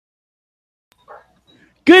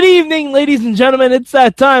Good evening, ladies and gentlemen. It's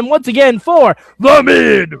that time once again for the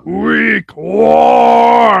Midweek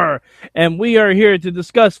War. And we are here to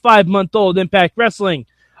discuss 5-month-old Impact Wrestling.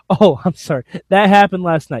 Oh, I'm sorry. That happened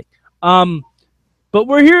last night. But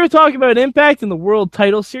we're here to talk about Impact and the World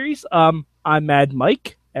Title Series. I'm Mad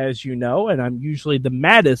Mike, as you know, and I'm usually the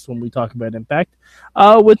maddest when we talk about Impact.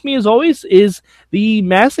 With me, as always, is the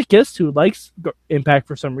masochist who likes Impact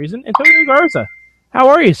for some reason, Antonio Garza. How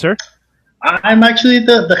are you, sir? I'm actually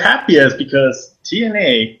the happiest because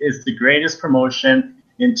TNA is the greatest promotion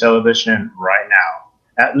in television right now,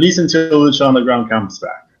 at least until Lucha Underground comes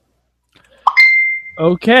back.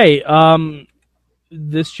 Okay,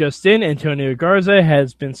 this just in, Antonio Garza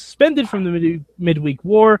has been suspended from the Midweek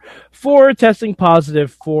War for testing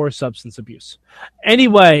positive for substance abuse.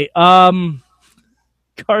 Anyway, Garza,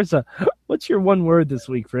 what's your one word this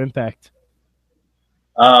week for Impact?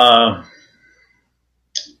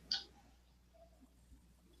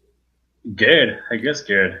 Good. I guess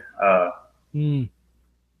good. It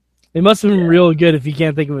must have been real good if you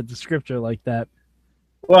can't think of a descriptor like that.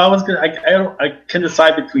 Well, I can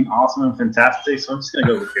decide between awesome and fantastic, so I'm just gonna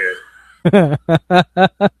go with good.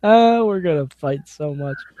 We're gonna fight so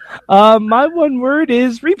much. My one word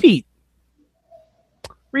is repeat.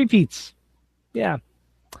 Repeats. Yeah,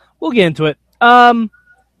 we'll get into it.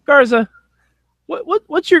 Garza,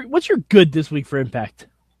 what's your good this week for Impact?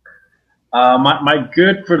 My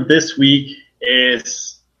good for this week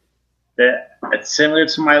is that it's similar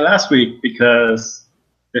to my last week because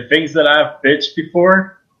the things that I've bitched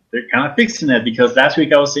before, they're kind of fixing it. Because last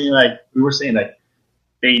week we were saying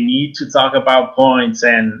they need to talk about points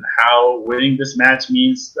and how winning this match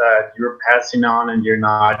means that you're passing on and you're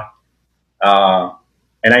not.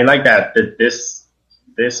 And I like that this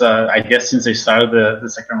I guess since they started the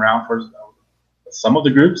second round for some of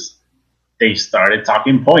the groups, they started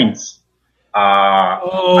talking points.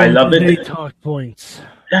 I love it. They talk points.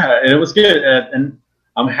 Yeah, it was good, and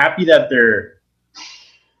I'm happy that they're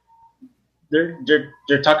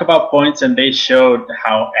talking about points, and they showed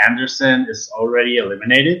how Anderson is already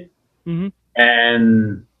eliminated,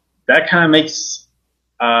 and that kind of makes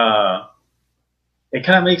I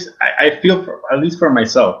feel at least for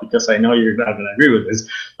myself, because I know you're not going to agree with this,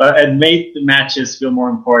 but it made the matches feel more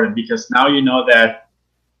important because now you know that.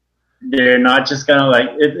 They're not just gonna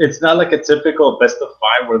it's not like a typical best of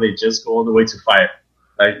 5 where they just go all the way to 5.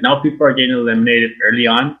 Like now people are getting eliminated early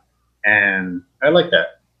on, and I like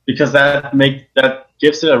that because that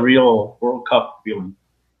gives it a real World Cup feeling.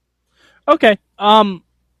 Okay.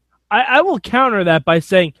 I will counter that by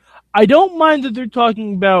saying I don't mind that they're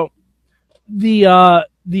talking about the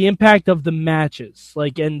impact of the matches,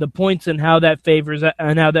 and the points and how that favors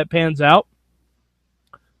and how that pans out.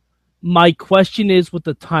 My question is with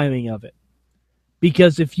the timing of it.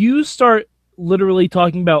 Because if you start literally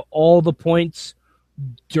talking about all the points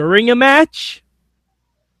during a match,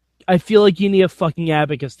 I feel like you need a fucking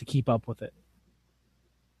abacus to keep up with it.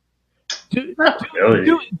 Do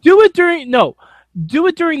it during the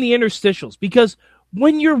interstitials. Because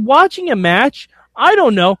when you're watching a match, I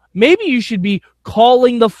don't know, maybe you should be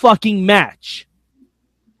calling the fucking match.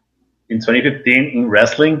 In 2015, in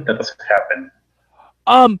wrestling, that doesn't happen.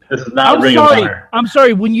 This is not I'm Ring of Honor. I'm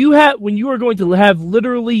sorry. When you are going to have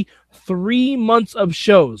literally 3 months of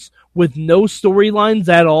shows with no storylines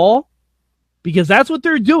at all, because that's what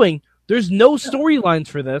they're doing. There's no storylines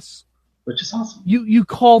for this, which is awesome. You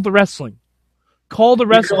call the wrestling. Call the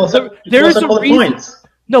wrestling. There's a reason.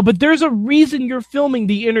 No, but there's a reason you're filming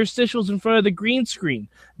the interstitials in front of the green screen.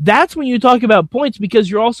 That's when you talk about points,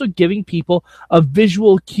 because you're also giving people a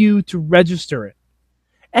visual cue to register it.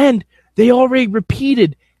 And they already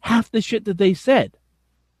repeated half the shit that they said.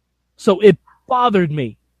 So it bothered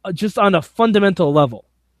me just on a fundamental level.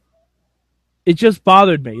 It just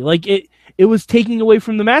bothered me. It was taking away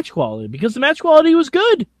from the match quality, because the match quality was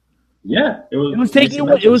good. Yeah, it was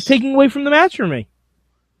taking away from the match for me.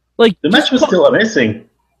 The match was still amazing.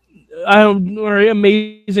 I don't know,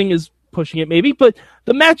 amazing is pushing it maybe, but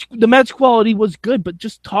the match quality was good, but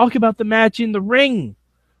just talk about the match in the ring.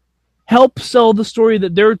 Help sell the story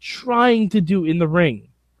that they're trying to do in the ring,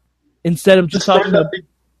 instead of just talking about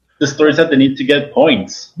the stories that they need to get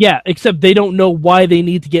points. Yeah, except they don't know why they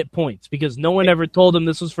need to get points, because no one ever told them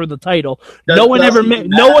this was for the title. No one ever.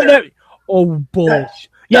 Oh bullshit!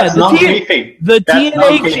 Yeah, the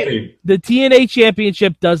TNA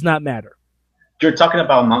championship does not matter. You're talking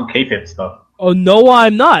about non-kayfabe stuff. Oh no,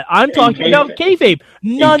 I'm not. I'm talking about kayfabe.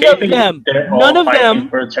 None of them.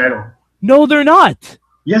 For a title. No, they're not.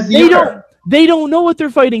 Yes, they don't know what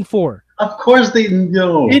they're fighting for. Of course they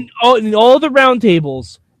know. In all the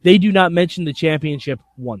roundtables, They do not mention the championship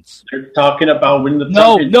once. They're talking about winning the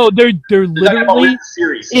championship. No, they're literally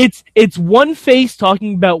it's one face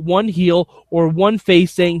talking about one heel or one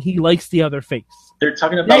face saying he likes the other face. They're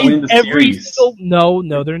talking about winning the series.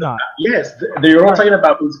 No, they're not. Yes, they're all talking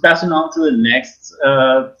about who's passing on to the next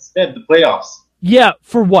step, the playoffs. Yeah,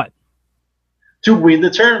 for what? To win the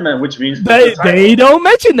tournament, which means they don't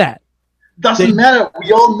mention that. Doesn't matter.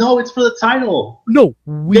 We all know it's for the title. No,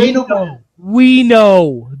 we know. We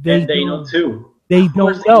know. They know too. They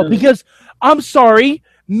don't know. Because, I'm sorry,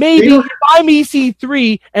 maybe if I'm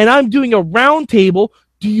EC3 and I'm doing a round table,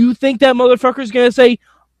 do you think that motherfucker's going to say,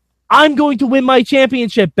 I'm going to win my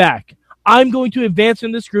championship back. I'm going to advance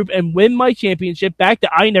in this group and win my championship back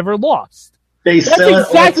that I never lost. That's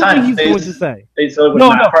exactly what he's going to say. They sell it with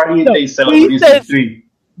Matt Hardy. They sell it with EC3.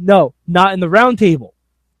 No, not in the round table.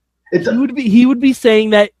 He would be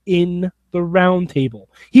saying that in the round table.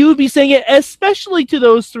 He would be saying it especially to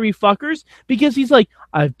those three fuckers because he's like,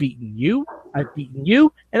 I've beaten you, and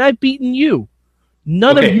I've beaten you.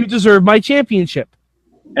 None of you deserve my championship.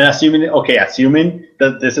 And assuming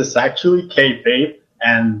that this is actually kayfabe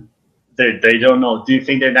and they don't know, do you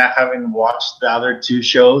think they're not having watched the other two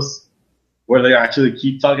shows where they actually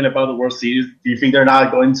keep talking about the World Series? Do you think they're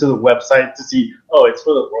not going to the website to see, it's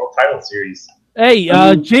for the World Title Series?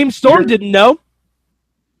 Hey, James Storm didn't know.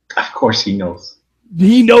 Of course he knows.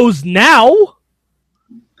 He knows now.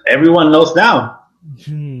 Everyone knows now.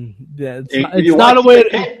 It's not a way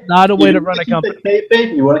to run a company.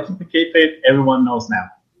 You want to keep the kayfabe, everyone knows now.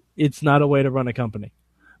 It's not a way to run a company.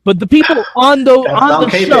 But the people on the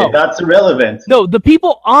show, that's irrelevant. No, the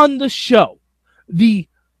people on the show, the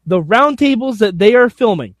roundtables that they are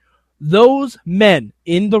filming, those men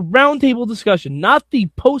in the roundtable discussion, not the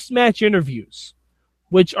post-match interviews,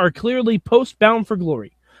 which are clearly post-Bound for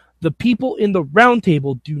Glory. The people in the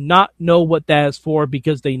roundtable do not know what that is for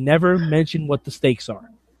because they never mention what the stakes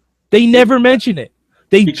are. They never mention it.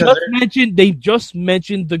 They just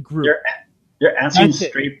mentioned the group. You're answering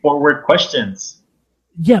straightforward questions.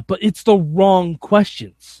 Yeah, but it's the wrong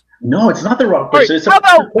questions. No, it's not the wrong question. Right,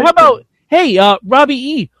 how about hey, Robbie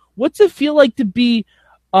E, what's it feel like to be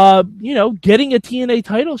getting a TNA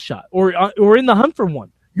title shot or in the hunt for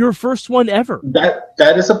one? Your first one ever.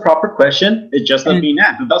 That is a proper question. It just doesn't mean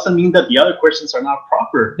that. It doesn't mean that the other questions are not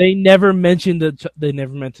proper. They never mentioned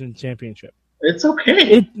the championship. It's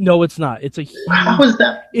okay. No, it's not. It's a huge, how is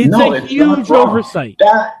that? It's a huge oversight.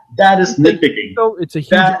 That is nitpicking. It's a huge.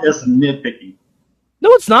 That is nitpicking.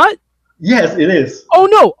 No, it's not. Yes, it is. Oh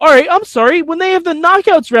no! All right, I'm sorry. When they have the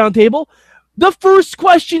Knockouts roundtable, the first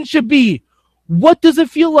question should be, "What does it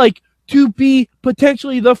feel like to be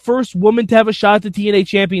potentially the first woman to have a shot at the TNA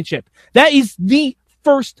Championship?" That is the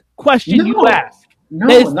first question you ask. No,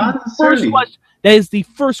 not necessarily. That is the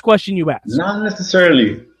first question you ask. Not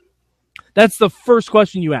necessarily. That's the first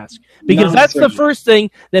question you ask. Because that's the first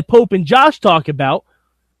thing that Pope and Josh talk about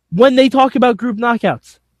when they talk about group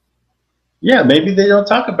knockouts. Yeah, maybe they don't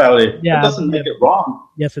talk about it. Yeah, it doesn't make it wrong.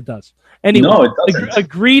 Yes, it does. Anyway, no, it doesn't.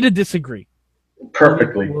 Agree to disagree.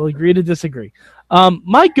 Perfectly. We'll agree to disagree.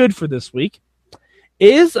 My good for this week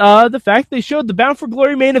is the fact they showed the Bound for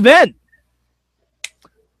Glory main event.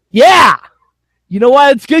 Yeah! You know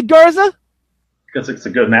why it's good, Garza? Because it's a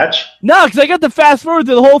good match? No, because I got to fast forward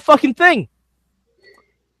to the whole fucking thing.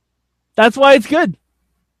 That's why it's good.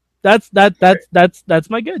 That's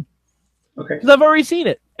my good. Okay. Because I've already seen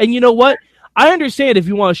it. And you know what? I understand if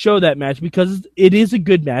you want to show that match because it is a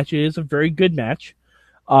good match. It is a very good match.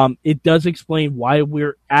 It does explain why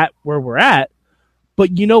we're at where we're at.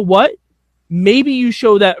 But you know what? Maybe you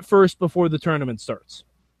show that first before the tournament starts.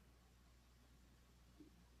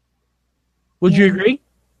 Would you agree?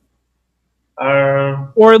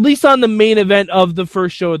 Or at least on the main event of the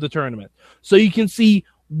first show of the tournament. So you can see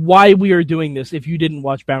why we are doing this if you didn't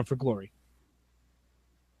watch Bound for Glory.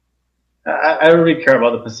 I don't really care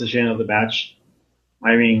about the position of the match.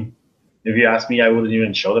 I mean, if you ask me, I wouldn't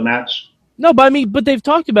even show the match. No, but they've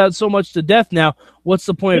talked about it so much to death now. What's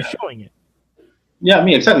the point of showing it? Yeah, I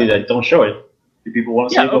mean, exactly. Don't show it. If people want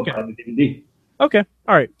to see it, go buy the DVD. Okay.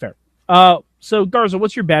 All right, fair. So, Garza,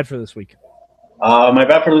 what's your bad for this week? My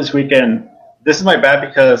bad for this weekend. This is my bad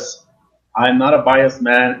because I'm not a biased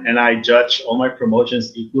man and I judge all my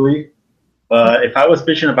promotions equally. But if I was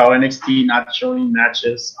bitching about NXT not showing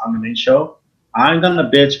matches on the main show, I'm going to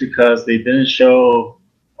bitch because they didn't show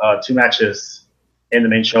 2 matches in the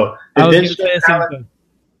main show. They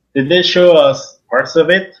did show us parts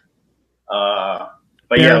of it.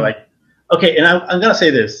 But okay, and I'm going to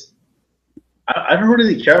say this. I don't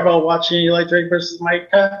really care about watching Eli Drake versus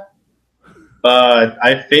Micah. But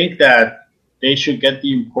I think that they should get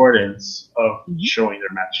the importance of showing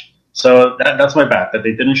their match. So that's my bad, that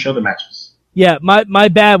they didn't show the matches. Yeah, my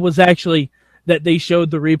bad was actually that they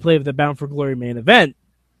showed the replay of the Bound for Glory main event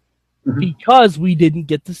because we didn't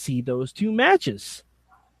get to see those two matches.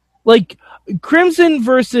 Like, Crimson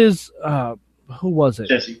versus, who was it?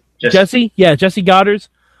 Jesse? Yeah, Jesse Goddard.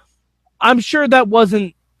 I'm sure that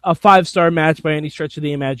wasn't a 5-star match by any stretch of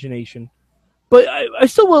the imagination. But I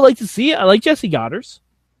still would like to see it. I like Jesse Goddard.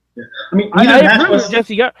 Yeah. I mean, I agree with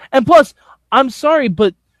Jesse Goddard. And plus, I'm sorry,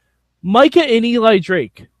 but Micah and Eli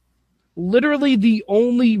Drake, literally the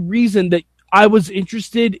only reason that I was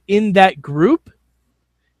interested in that group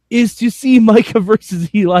is to see Micah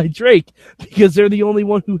versus Eli Drake, because they're the only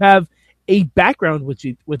one who have a background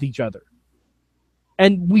with each other.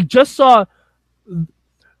 And we just saw,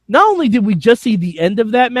 not only did we just see the end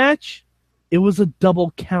of that match, it was a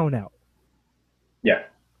double countout. Yeah.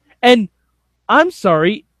 And I'm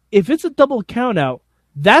sorry, if it's a double countout,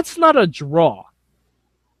 that's not a draw.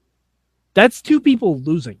 That's two people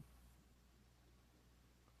losing.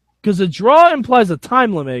 Because a draw implies a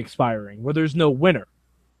time limit expiring where there's no winner.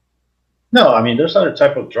 No, I mean, there's other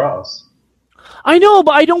type of draws. I know,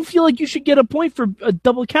 but I don't feel like you should get a point for a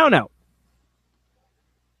double countout.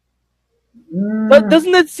 But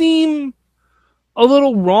doesn't that seem a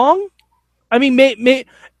little wrong? I mean,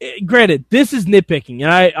 granted, this is nitpicking,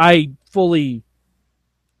 and I fully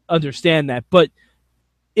understand that. But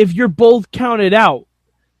if you're both counted out,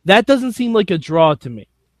 that doesn't seem like a draw to me.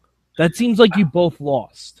 That seems like you both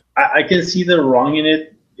lost. I can see the wrong in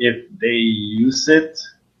it if they use it,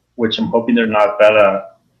 which I'm hoping they're not. But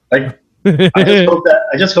I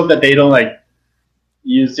just hope that they don't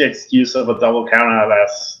use the excuse of a double countout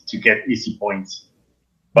as to get easy points.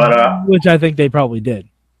 But which I think they probably did.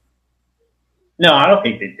 No, I don't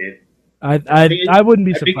think they did. I wouldn't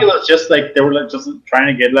be surprised. I think it was just they were just trying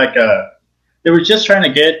to get they were just trying to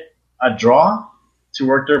get a draw to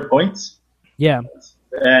work their points. Yeah.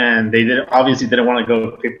 And they obviously didn't want to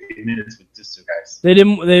go 15 minutes with just two guys. They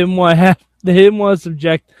didn't want to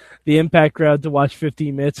subject the Impact crowd to watch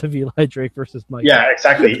 15 minutes of Eli Drake versus Mike. Yeah,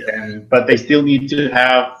 exactly. But they still need to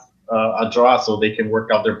have a draw so they can work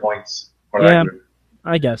out their points.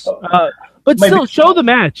 I guess. But still, show the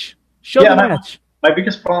match. Show the match. My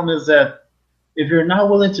biggest problem is that if you're not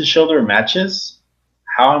willing to show their matches,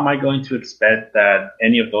 how am I going to expect that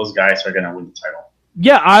any of those guys are going to win the title?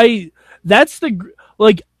 Yeah, I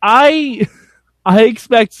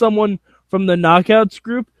expect someone from the Knockouts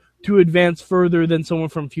group to advance further than someone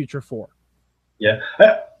from Future 4. Yeah,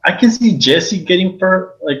 I can see Jesse getting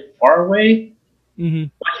far away, but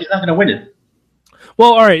he's not going to win it.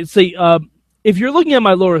 Well, all right. See, if you're looking at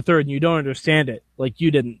my lower third and you don't understand it, like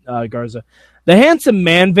you didn't, Garza, the Handsome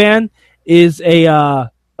Man Van is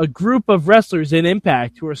a group of wrestlers in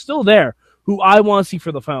Impact who are still there, who I want to see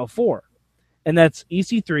for the Final Four, and that's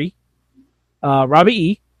EC3, Robbie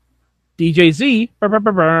E, DJ Z,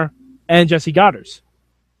 and Jesse Goddard.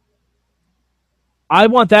 I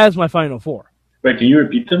want that as my Final Four. Wait, can you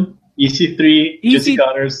repeat them? EC3, Jesse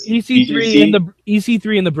Goddard,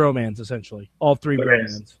 EC3 and the Bromans, essentially. All three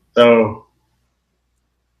Bromans. So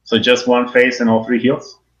just one face and all three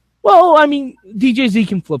heels? Well, I mean, DJ Z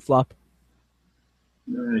can flip-flop.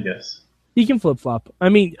 I guess. He can flip-flop. I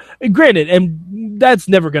mean, granted, and that's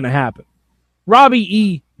never going to happen. Robbie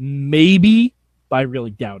E, maybe, but I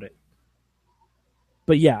really doubt it.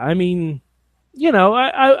 But yeah, I mean,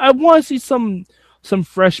 I want to see some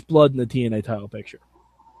fresh blood in the TNA title picture.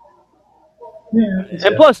 Yeah,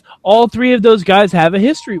 and plus, all three of those guys have a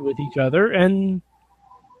history with each other, and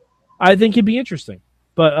I think it'd be interesting.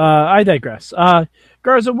 But I digress.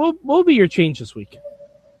 Garza, what will be your change this week?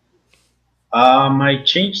 My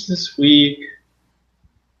change this week...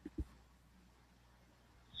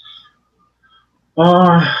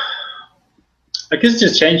 I guess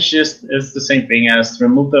just change is the same thing as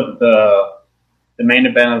remove the main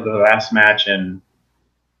event of the last match and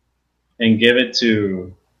give it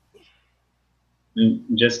to...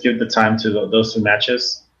 Just give the time to those two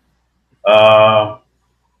matches.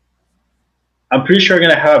 I'm pretty sure we're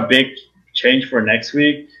going to have a big change for next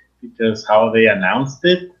week because how they announced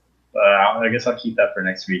it. I guess I'll keep that for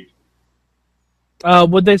next week.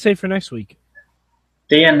 What'd they say for next week?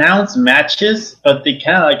 They announced matches, but they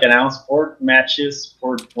kind of announced 4 matches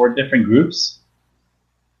for 4 different groups.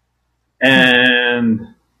 And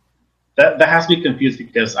that has me confused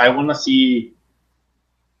because I want to see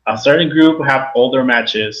a certain group have all their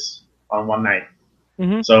matches on one night.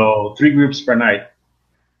 Mm-hmm. So 3 groups per night.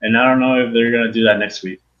 And I don't know if they're going to do that next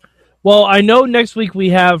week. Well, I know next week we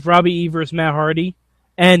have Robbie E versus Matt Hardy.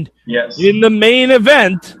 And yes, in the main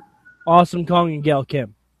event, Awesome Kong and Gail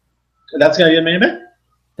Kim. That's going to be the main event?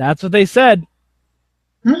 That's what they said.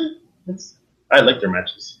 I like their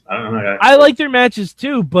matches. I don't know. I like their matches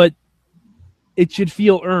too, but it should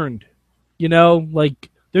feel earned. You know, like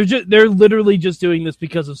they're literally just doing this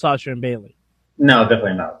because of Sasha and Bayley. No,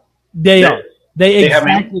 definitely not. They are. They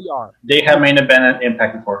exactly are. They have main event at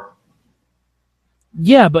Impact before.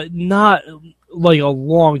 Yeah, but not like a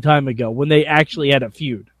long time ago when they actually had a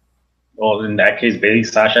feud. Well, in that case, Bayley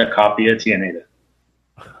Sasha copy of TNA.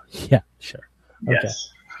 Yeah, sure. Okay. Yes.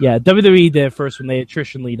 Yeah, WWE did first when they had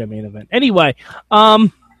Trish and Lita main event. Anyway, I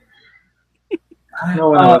don't know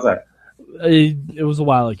when was that. It was a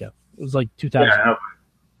while ago. It was like 2000, yeah,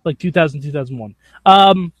 like 2000,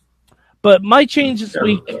 2001. But my change this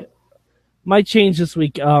week.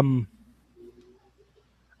 I'm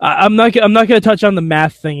not going to touch on the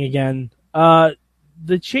math thing again.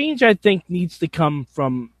 The change I think needs to come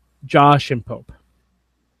from Josh and Pope.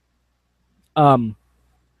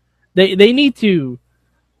 They need to.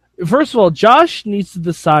 First of all, Josh needs to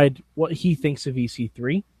decide what he thinks of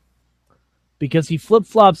EC3 because he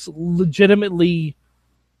flip-flops legitimately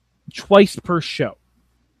twice per show.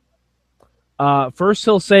 First,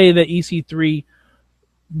 he'll say that EC3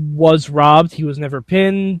 was robbed. He was never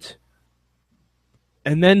pinned.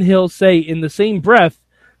 And then he'll say in the same breath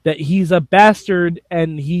that he's a bastard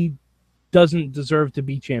and he doesn't deserve to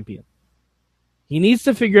be champion. He needs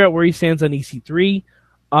to figure out where he stands on EC3.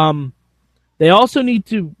 They also need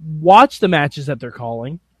to watch the matches that they're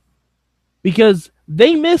calling because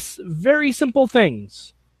they miss very simple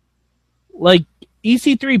things. Like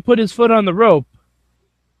EC3 put his foot on the rope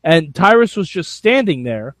and Tyrus was just standing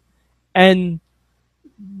there and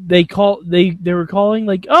they were calling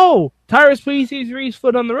like, oh, Tyrus put EC3's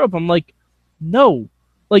foot on the rope. I'm like, no.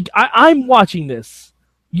 Like I'm watching this.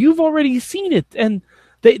 You've already seen it. And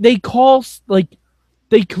they call like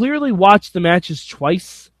they clearly watch the matches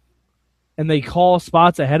twice. And they call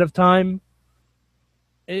spots ahead of time.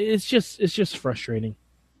 It's just frustrating.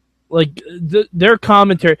 Like their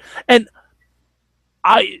commentary, and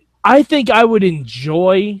I think I would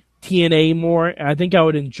enjoy TNA more, and I think I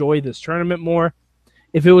would enjoy this tournament more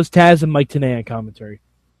if it was Taz and Mike Tenay on commentary.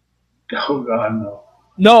 Oh God, no.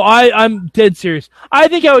 No, I'm dead serious. I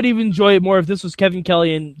think I would even enjoy it more if this was Kevin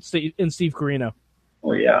Kelly and Steve Corino.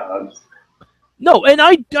 Oh yeah. No, and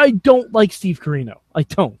I don't like Steve Corino. I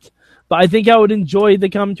don't. But I think I would enjoy the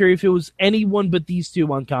commentary if it was anyone but these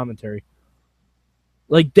two on commentary.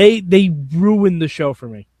 Like, they ruin the show for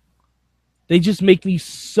me. They just make me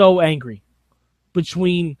so angry.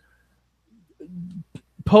 Between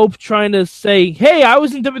Pope trying to say, hey, I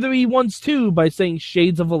was in WWE once too, by saying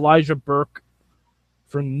shades of Elijah Burke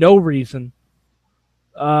for no reason.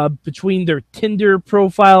 Between their Tinder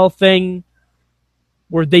profile thing,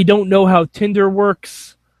 where they don't know how Tinder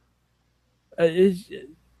works.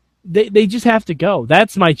 They just have to go.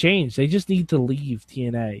 That's my change. They just need to leave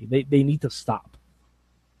TNA. They need to stop.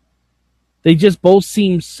 They just both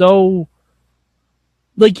seem so...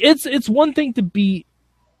 Like, it's one thing to be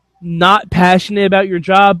not passionate about your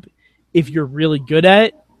job if you're really good at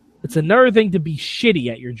it. It's another thing to be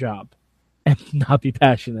shitty at your job and not be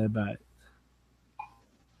passionate about it.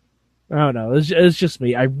 I don't know. It's just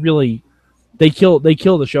me. They kill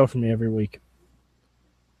the show for me every week.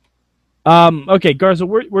 Okay, Garza,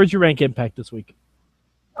 where'd you rank Impact this week?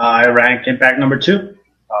 I ranked Impact number 2.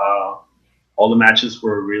 All the matches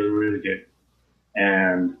were really, really good.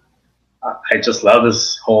 And I just love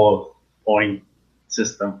this whole point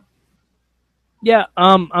system. Yeah,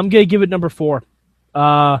 I'm going to give it number 4.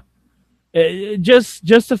 Just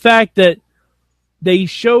the fact that they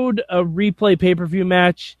showed a replay pay-per-view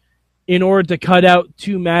match in order to cut out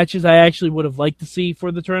 2 matches I actually would have liked to see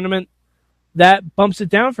for the tournament. That bumps it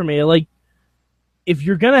down for me. Like, if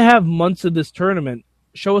you're going to have months of this tournament,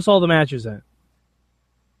 show us all the matches in it.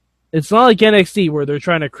 It's not like NXT where they're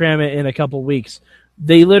trying to cram it in a couple weeks.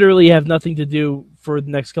 They literally have nothing to do for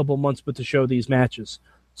the next couple months but to show these matches.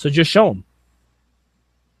 So just show them.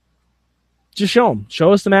 Just show them.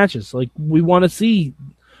 Show us the matches. Like, we want to see.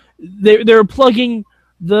 They're plugging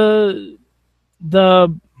the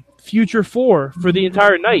Future 4 for the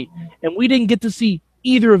entire night, and we didn't get to see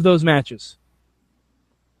either of those matches.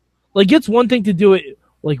 Like, it's one thing to do it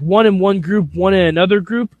like one in one group, one in another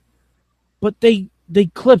group, but they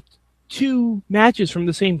clipped 2 matches from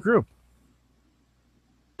the same group.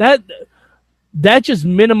 That just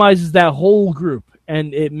minimizes that whole group,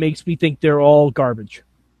 and it makes me think they're all garbage.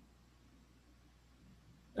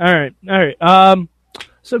 All right.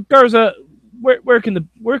 So Garza, where can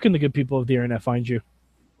the good people of the internet find you?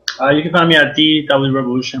 You can find me at DW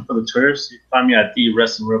Revolution for the Twitters. You can find me at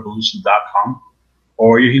TheWrestlingRevolution.com.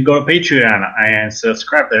 Or you can go to Patreon and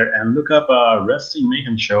subscribe there and look up Wrestling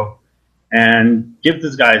Mayhem Show and give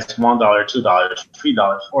these guys $1, $2,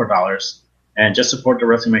 $3, $4, and just support the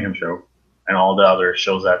Wrestling Mayhem Show and all the other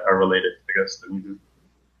shows that are related, I guess, that we do.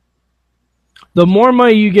 The more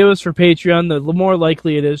money you give us for Patreon, the more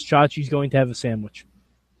likely it is Chachi's going to have a sandwich.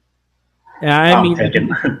 Yeah, I mean,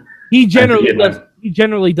 he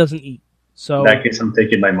generally doesn't eat. So in that case, I'm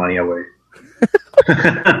taking my money away.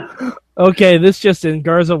 Okay, this just in.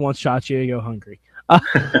 Garza wants Chachi to go hungry.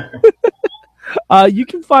 You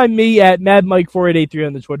can find me at MadMike4883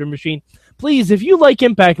 on the Twitter machine. Please, if you like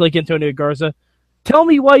Impact like Antonio Garza, tell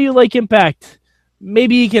me why you like Impact.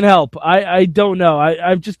 Maybe he can help. I don't know.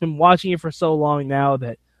 I've just been watching it for so long now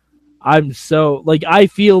that I'm so, I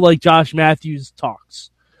feel like Josh Matthews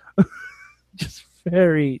talks. Just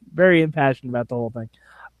very, very impassioned about the whole thing.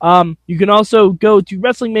 You can also go to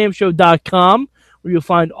WrestlingMayhemShow.com where you'll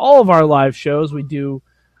find all of our live shows. We do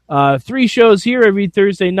 3 shows here every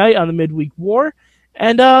Thursday night on the Midweek War.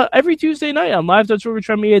 And every Tuesday night on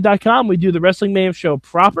live.sorgatronmedia.com, we do the Wrestling Mayhem Show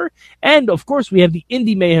proper. And, of course, we have the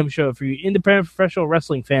Indie Mayhem Show for you independent professional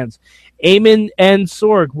wrestling fans. Eamon and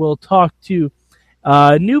Sorg will talk to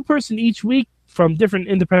a new person each week from different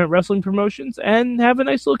independent wrestling promotions and have a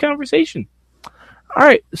nice little conversation. All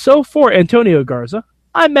right, so for Antonio Garza,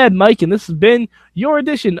 I'm Mad Mike, and this has been your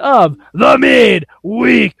edition of the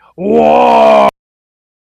Midweek War.